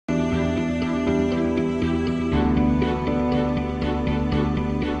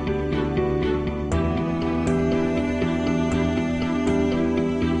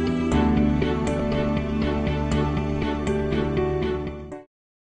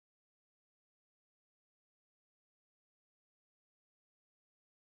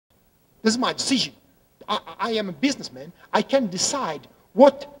This is my decision. I am a businessman. I can decide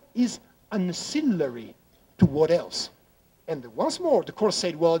what is ancillary to what else. And once more, the court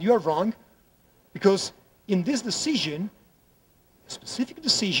said, well, you are wrong, because in this decision, a specific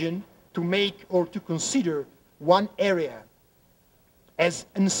decision to make or to consider one area as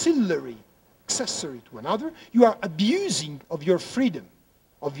ancillary, accessory to another, you are abusing of your freedom,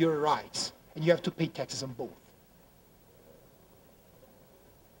 of your rights, and you have to pay taxes on both.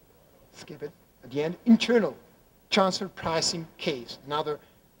 Skip it. At the end, internal transfer pricing case, another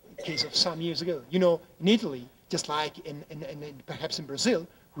case of some years ago. You know, in Italy, just like perhaps in Brazil,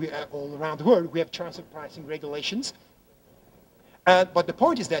 we are all around the world, we have transfer pricing regulations. But the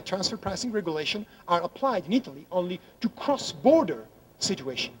point is that transfer pricing regulations are applied in Italy only to cross-border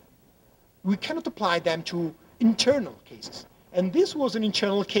situation. We cannot apply them to internal cases. And this was an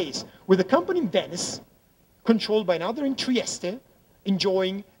internal case with a company in Venice, controlled by another in Trieste,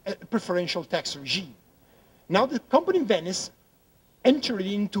 enjoying a preferential tax regime. Now the company in Venice entered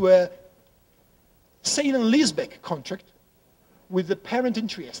into a sale and leaseback contract with the parent in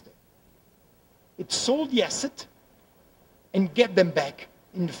Trieste. It sold the asset and get them back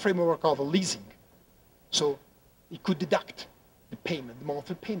in the framework of a leasing. So it could deduct the payment, the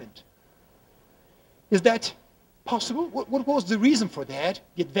monthly payment. Is that possible? What was the reason for that?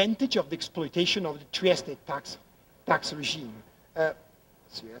 The advantage of the exploitation of the Trieste tax regime.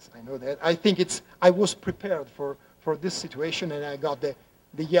 So yes, I know that. I think I was prepared for this situation, and I got the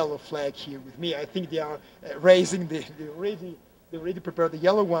yellow flag here with me. I think they are raising they already prepared the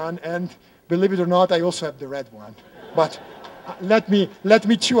yellow one, and believe it or not, I also have the red one. But let me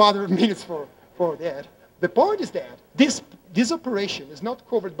 2 other minutes for that. The point is that this operation is not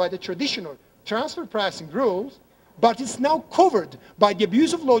covered by the traditional transfer pricing rules, but it's now covered by the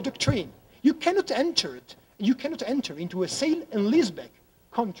abuse of law doctrine. You cannot enter it. You cannot enter into a sale and leaseback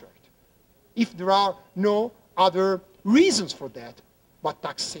contract if there are no other reasons for that but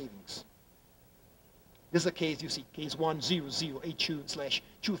tax savings. This is a case, you see, case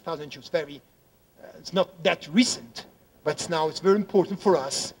 10082/2002. It's very, it's not that recent, but it's very important for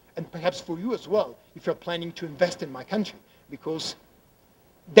us and perhaps for you as well if you're planning to invest in my country, because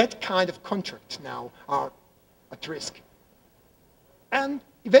that kind of contracts now are at risk. And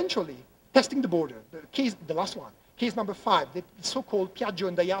eventually, testing the border, the last one, case number 5, the so-called Piaggio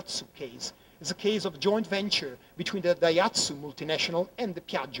and Daihatsu case, is a case of joint venture between the Daihatsu multinational and the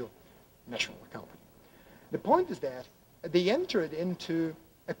Piaggio national company. The point is that they entered into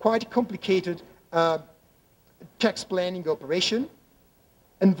a quite complicated tax planning operation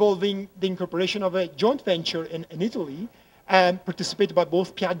involving the incorporation of a joint venture in Italy and participated by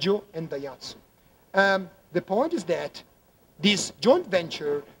both Piaggio and Daihatsu. The point is that this joint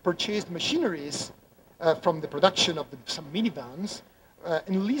venture purchased machineries from the production of some minivans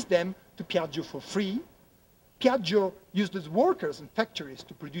and leased them to Piaggio for free. Piaggio used its workers and factories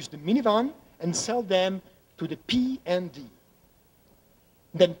to produce the minivan and sell them to the P&D.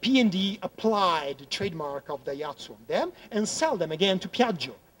 Then P&D applied the trademark of Daihatsu on them and sell them again to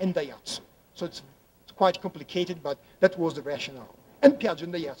Piaggio and Daihatsu. So it's quite complicated, but that was the rationale. And Piaggio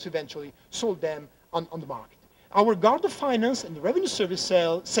and Daihatsu eventually sold them on the market. Our Guard of Finance and the Revenue Service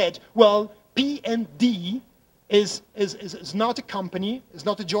said, well, P&D is not a company, is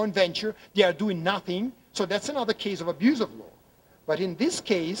not a joint venture, they are doing nothing, so that's another case of abuse of law. But in this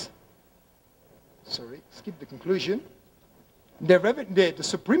case, sorry, skip the conclusion, the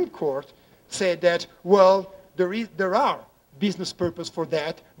Supreme Court said that, well, there are business purpose for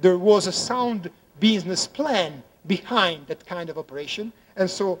that, there was a sound business plan behind that kind of operation, and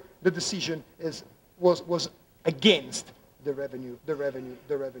so the decision was against the revenue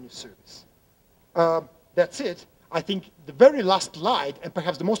service. That's it. I think the very last slide, and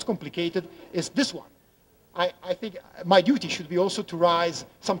perhaps the most complicated, is this one. I think my duty should be also to raise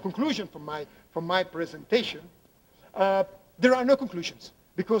some conclusion from my presentation. There are no conclusions,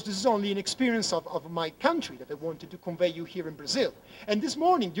 because this is only an experience of my country that I wanted to convey you here in Brazil. And this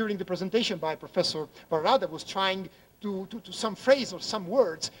morning, during the presentation by Professor Varada, was trying to some phrase or some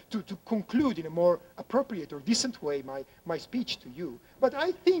words to conclude in a more appropriate or decent way my speech to you. But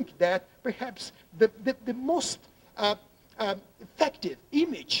I think that perhaps the most effective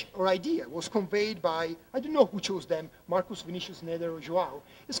image or idea was conveyed by, I don't know who chose them, Marcus, Vinicius, Neder, or Joao,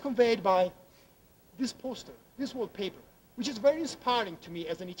 is conveyed by this poster, this wallpaper, which is very inspiring to me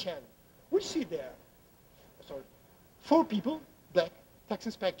as an Italian. We see there, 4 people, black, tax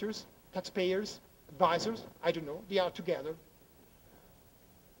inspectors, taxpayers, advisors, I don't know, they are together.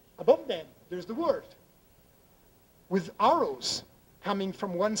 Above them, there's the word, with arrows coming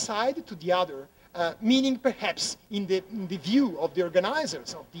from one side to the other, meaning perhaps in the view of the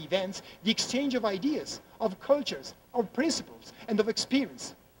organizers of the events, the exchange of ideas, of cultures, of principles, and of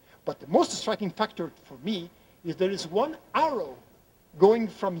experience. But the most striking factor for me is there is one arrow going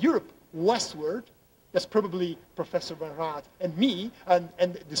from Europe westward, that's probably Professor Van Raat and me, and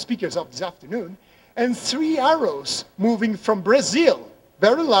the speakers of this afternoon, and 3 arrows moving from Brazil,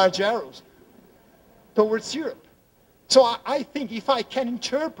 very large arrows, towards Europe. So I think if I can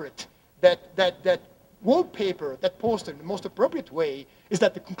interpret that wallpaper, that poster in the most appropriate way, is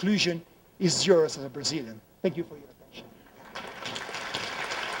that the conclusion is yours as a Brazilian. Thank you for your attention.